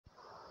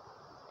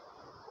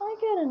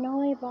get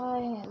annoyed by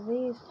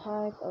these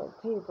type of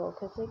people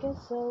because they get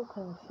so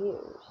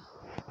confused.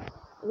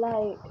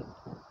 Like,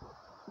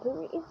 the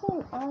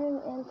reason I'm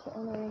into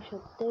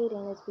interracial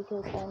dating is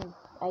because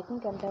I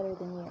think I'm better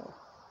than you.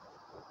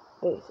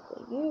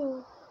 Basically,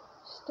 you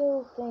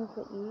still think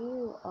that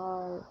you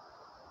are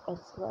a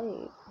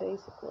slave,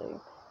 basically.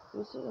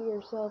 You see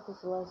yourself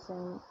as less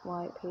than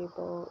white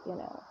people, you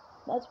know.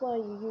 That's why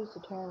you use the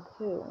term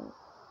coon.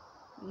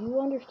 You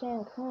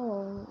understand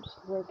coons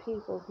were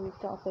people who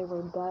thought they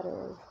were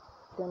better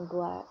than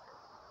black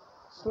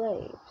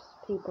slaves,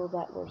 people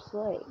that were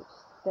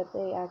slaves, that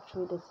they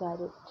actually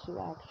decided to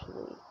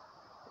actually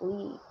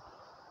leave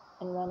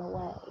and run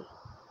away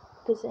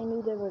because they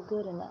knew they were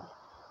good enough.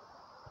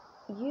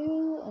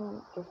 You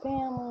and your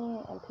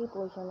family and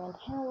people with your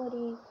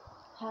mentality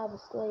have a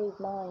slave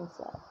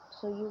mindset.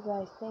 So you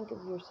guys think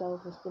of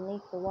yourself as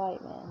beneath the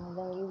white man, and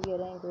then you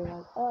get angry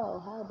like, oh,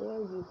 how dare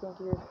you think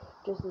you're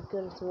just as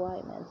good as the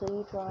white man. So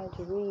you try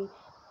to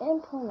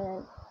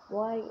re-implement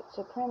white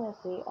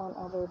supremacy on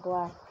other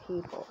black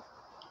people.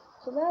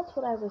 So that's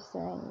what I was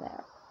saying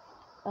there.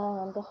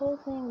 The whole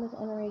thing with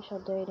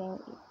interracial dating,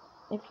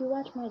 if you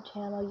watch my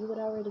channel, you would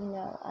already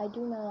know I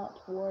do not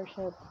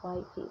worship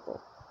white people.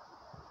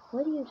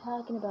 What are you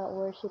talking about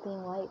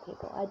worshiping white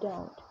people? I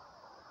don't.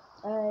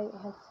 I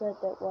have said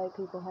that white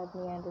people have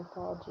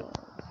Neanderthal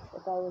genes.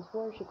 If I was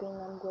worshiping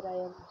them, would I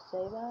ever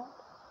say that?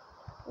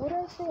 Would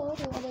I say all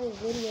the other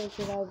videos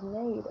that I've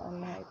made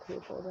on white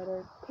people that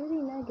are pretty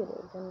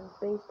negative and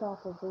based off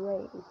of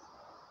race?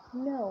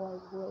 No, I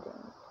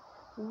wouldn't.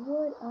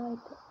 Would I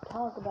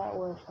talk about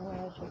with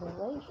interracial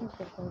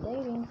relationships and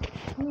dating?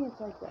 To me, it's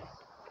like this.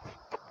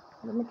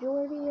 The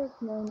majority of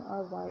men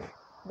are white.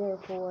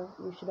 Therefore,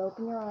 you should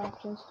open your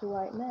options to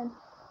white men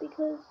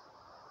because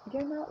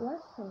you're not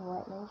less than a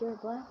white man, you're a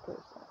black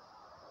person.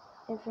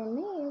 And for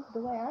me,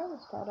 the way I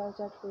was taught, I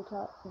was actually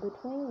taught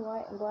between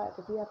white and black,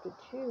 if you have to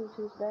choose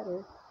who's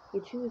better,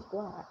 you choose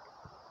black.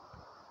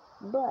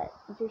 But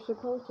you're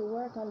supposed to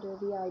work under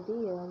the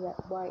idea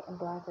that white and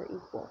black are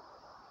equal,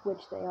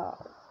 which they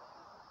are.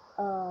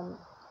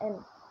 And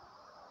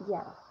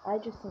yeah, I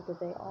just think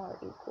that they are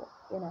equal,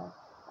 you know.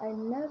 I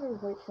never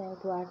would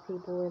think black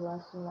people were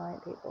less than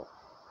white people.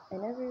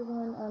 And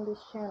everyone on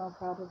this channel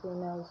probably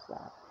knows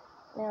that.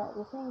 Now,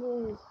 the thing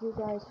is, you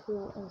guys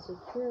feel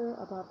insecure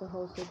about the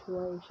whole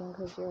situation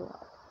because you're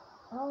like,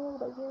 oh,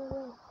 but you're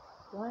with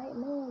white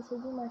men, so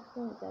you must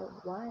think that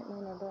white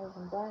men are better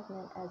than black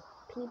men as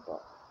people.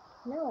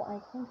 No,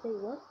 I think they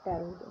look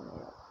better than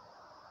you.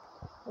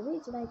 The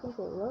reason I think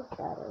they look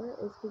better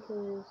is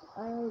because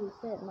I already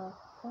said my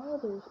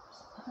father's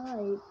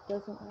side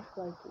doesn't look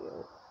like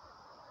you.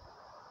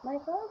 My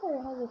father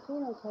has a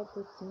phenotype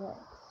that's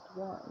mixed,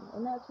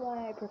 and that's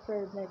why I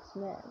prefer mixed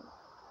men.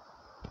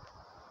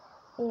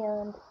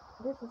 And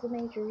this is a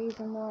major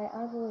reason why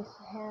I've always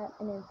had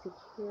an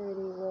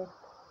insecurity with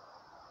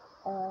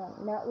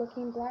not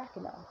looking black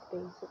enough,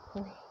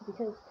 basically,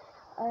 because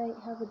I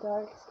have a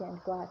dark-skinned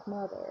black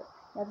mother.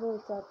 I've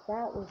always thought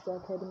that was the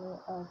epitome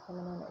of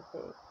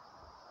femininity.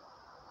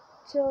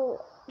 So,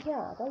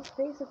 yeah, that's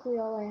basically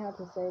all I had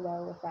to say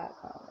there with that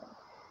comment.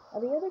 Now,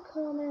 the other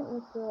comment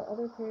with the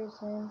other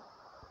person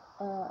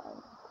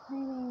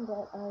claiming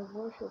that I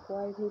worship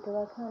white people,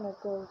 that kind of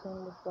goes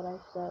in with what I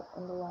said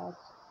in the last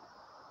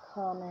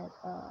comment.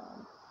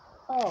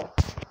 Oh,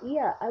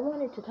 yeah, I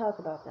wanted to talk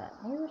about that.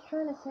 He was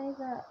trying to say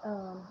that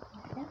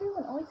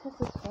everyone always has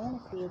this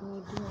fantasy of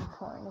me doing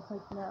porn. It's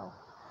like, no.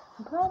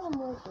 The problem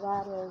with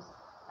that is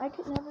I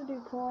could never do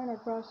porn or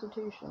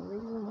prostitution.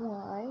 Reason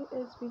why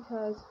is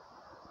because,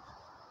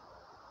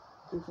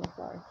 excuse me,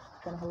 sorry,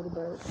 gonna hold a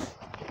bird.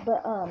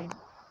 But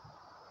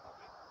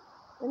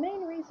the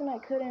main reason I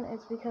couldn't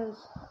is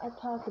because I've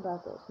talked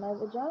about this. My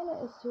vagina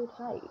is too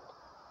tight.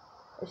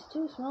 It's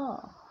too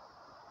small.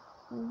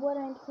 What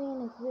I'm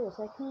saying is this,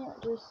 I can't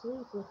just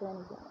sleep with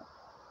anyone.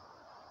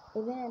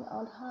 And then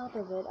on top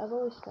of it, I've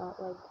always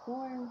thought like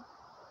porn,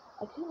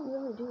 I couldn't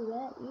really do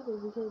that either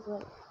because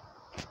like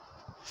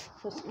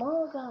the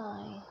small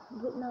guy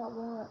would not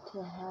want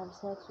to have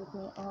sex with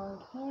me on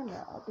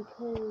camera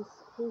because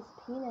his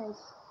penis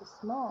is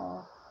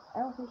small. I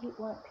don't think he'd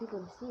want people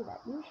to see that.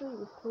 Usually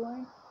with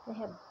porn, they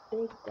have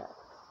big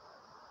ducks.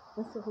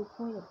 That's the whole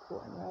point of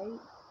porn, right?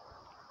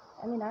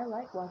 I mean, I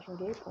like watching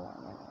gay porn,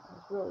 and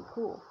it's really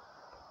cool.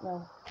 You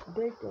know,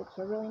 big dicks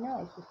are really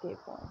nice with gay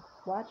porn,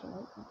 watching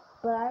it,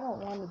 but I don't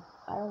want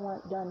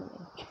it done to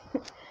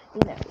me,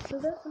 you know, so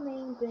that's the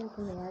main thing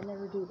for me, I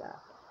never do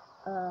that,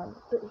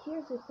 but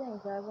here's the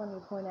thing that I wanted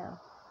to point out,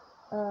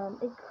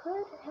 it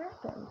could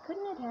happen,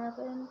 couldn't it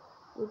happen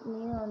with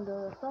me on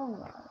the phone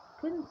line?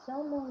 Couldn't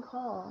someone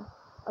call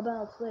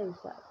about slave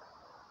sex?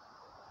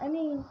 I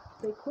mean,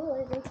 they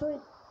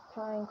could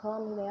try and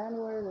call me the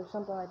N-word or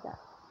something like that,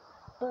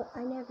 but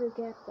I never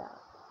get that.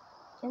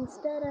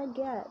 Instead, I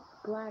get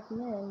black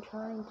men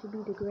trying to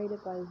be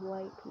degraded by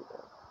white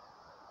people.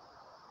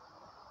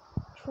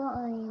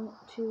 Trying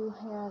to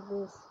have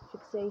this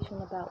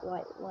fixation about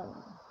white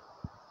women.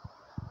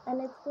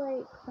 And it's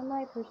like, from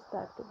my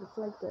perspective, it's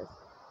like this.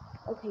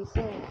 Okay,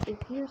 so if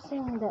you're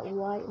saying that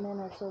white men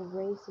are so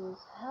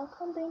racist, how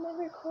come they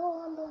never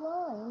call on the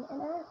line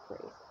and act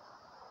racist?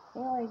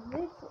 You know, like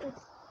this is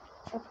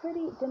a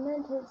pretty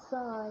demented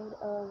side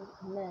of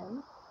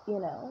men. You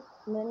know,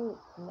 many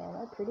men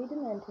are pretty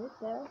demented.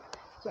 There,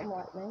 some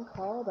white men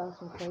call about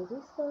some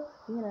crazy stuff.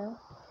 You know,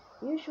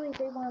 usually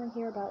they want to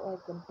hear about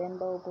like the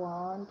bimbo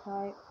blonde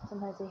type.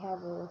 Sometimes they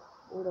have a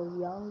little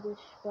youngish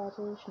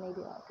fetish,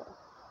 maybe like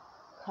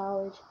a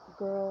college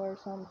girl or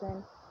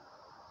something.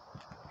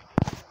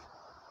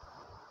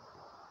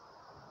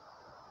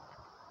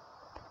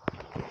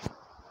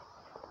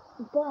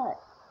 But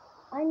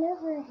I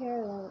never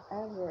hear them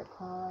ever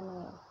call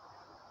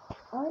me.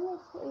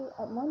 Honestly,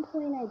 at one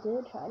point I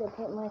did try to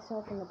put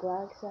myself in the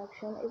black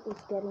section. It was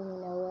getting me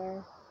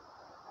nowhere.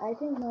 I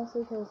think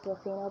mostly because the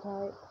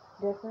phenotype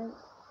difference.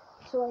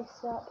 So I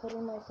stopped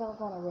putting myself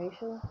on a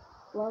racial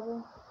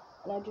level,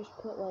 and I just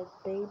put like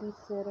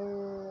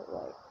babysitter,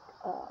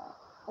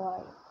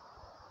 like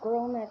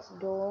girl next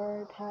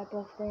door type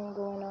of thing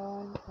going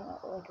on,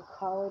 like a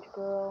college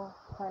girl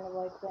kind of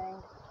like thing.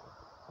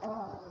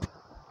 Um,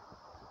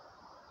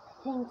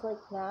 Things like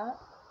that.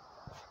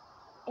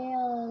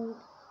 And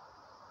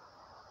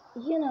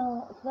you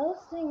know, those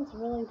things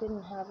really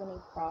didn't have any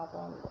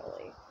problem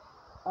really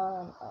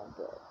of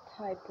the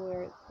type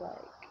where it's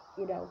like,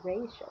 you know,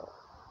 racial.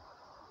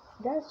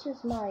 That's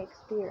just my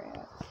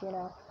experience, you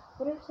know.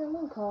 But if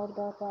someone called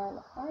about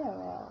that, I don't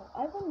know.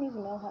 I wouldn't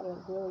even know how to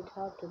really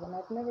talk to them.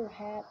 I've never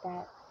had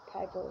that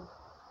type of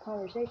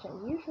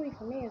conversation. Usually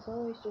for me, it's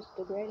always just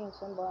degrading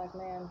some black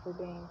man for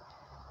being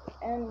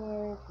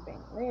N-word, for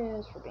being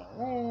this, for being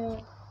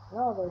that, and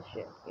all this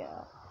shit, you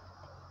know.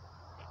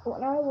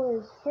 When I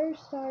was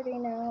first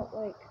starting out,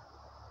 like,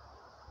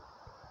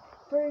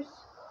 first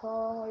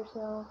call or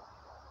so,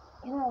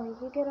 you know,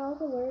 you get all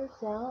the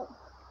words out,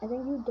 and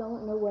then you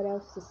don't know what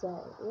else to say.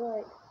 You're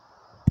like,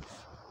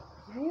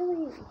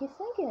 really? You're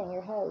thinking in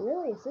your head,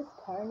 really, is this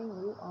turning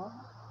you on?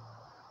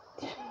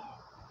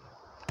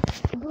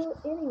 But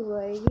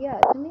anyway, yeah,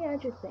 to me, I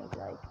just think,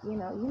 like, you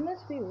know, you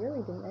must be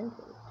really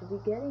demented to be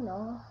getting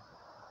off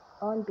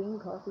on being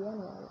coffee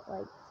anyway.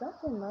 Like,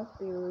 something must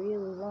be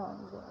really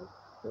wrong.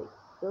 Like,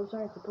 those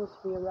aren't supposed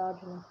to be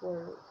erogenous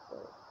words,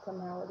 but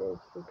somehow it is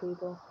for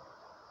people.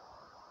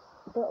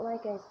 But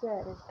like I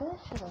said,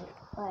 especially,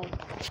 like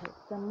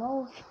the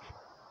most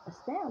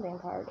astounding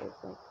part is,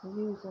 like,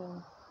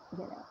 using,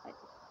 you know, like,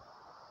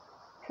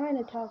 trying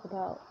to talk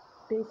about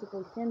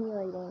basically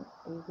simulating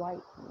a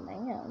white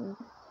man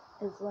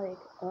is like,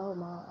 oh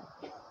my.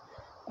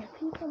 And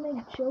people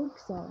make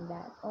jokes on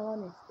that,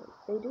 honestly.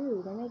 They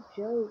do. They make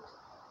jokes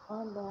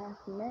on black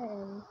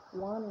men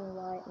wanting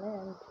white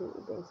men to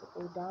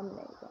basically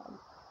dominate them.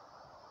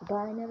 But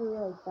I never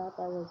really thought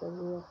that was a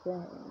real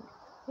thing.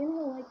 You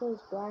know, like those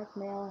black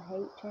male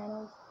hate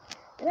channels?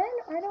 And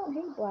I don't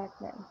hate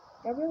black men.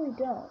 I really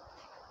don't.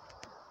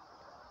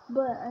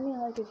 But, I mean,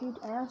 like, if you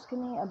ask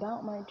me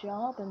about my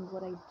job and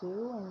what I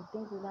do and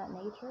things of that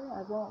nature,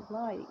 I won't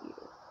lie to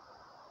you.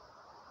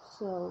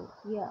 So,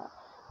 yeah,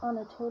 on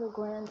a total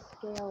grand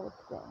scale of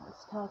things,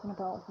 talking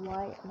about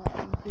white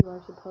men who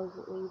are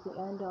supposedly the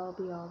end-all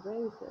be-all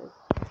racist,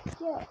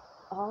 yeah,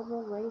 all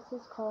the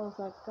racist calls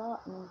I've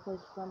gotten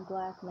was from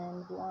black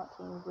men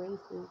wanting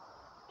racist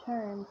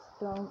terms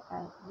thrown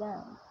at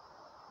them.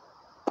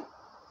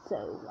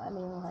 So, I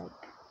mean,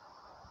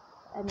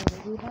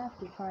 you have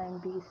to try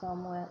and be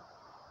somewhat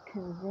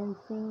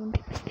convincing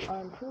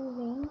on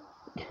proving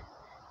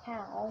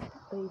how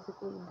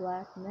basically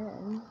black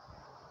men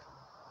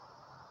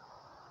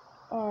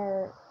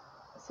are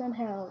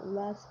somehow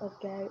less of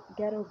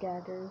ghetto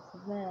gaggers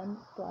than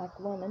black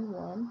women.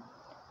 One,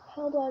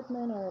 how black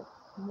men are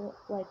more,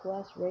 like,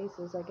 less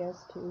racist, I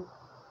guess, to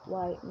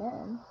white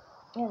men,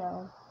 you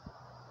know,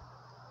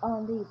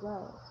 on these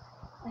levels.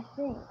 I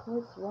think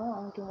what's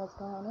wrong and what's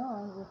going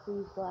on with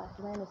these black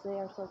men is they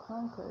are so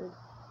conquered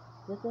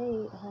that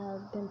they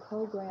have been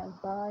programmed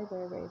by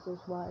their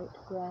racist white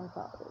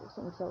grandfathers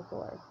and so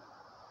forth.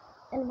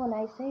 And when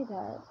I say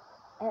that,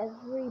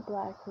 every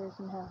black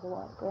person has a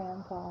white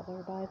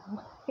grandfather, by the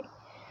way,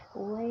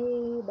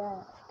 way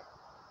back.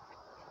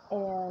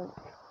 And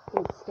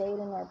it stayed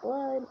in our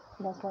blood.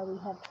 That's why we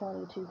have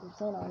 22%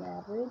 on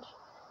average.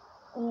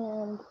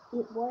 And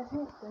it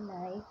wasn't the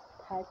nice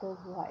type of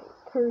white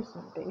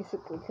person,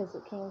 basically, because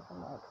it came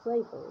from, like,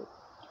 slavery.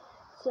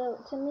 So,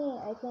 to me,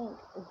 I think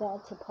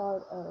that's a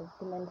part of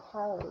the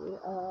mentality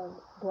of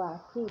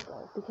black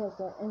people, because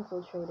they're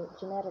infiltrated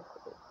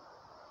genetically.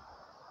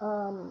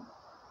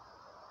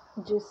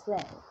 Just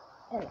saying.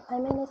 And, I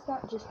mean, it's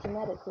not just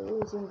genetically,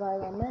 it's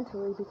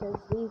environmentally, because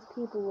these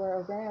people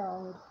were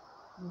around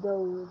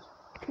those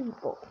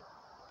people,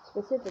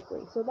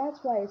 specifically. So that's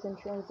why it's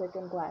intrinsic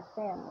in black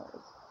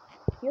families.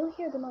 You'll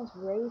hear the most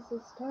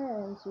racist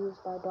terms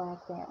used by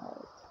black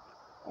families.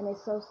 And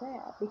it's so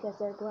sad, because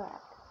they're black.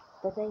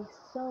 But they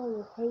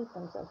so hate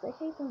themselves. They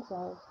hate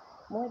themselves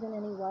more than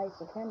any white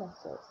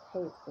supremacist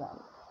hates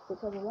them.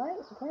 Because a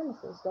white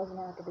supremacist doesn't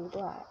have to be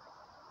black.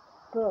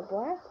 But a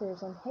black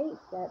person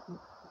hates that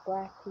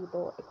black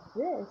people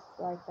exist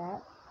like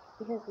that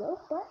Because those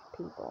black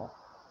people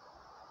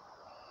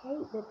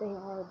hate that they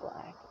are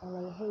black, and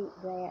they hate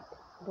that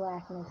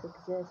blackness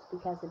exists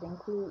because it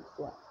includes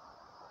them.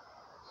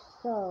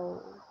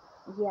 So,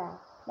 yeah,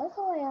 that's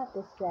all I have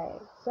to say.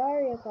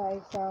 Sorry if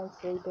I sound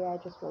sleepy, I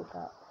just woke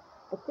up.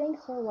 But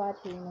thanks for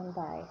watching, and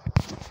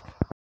bye.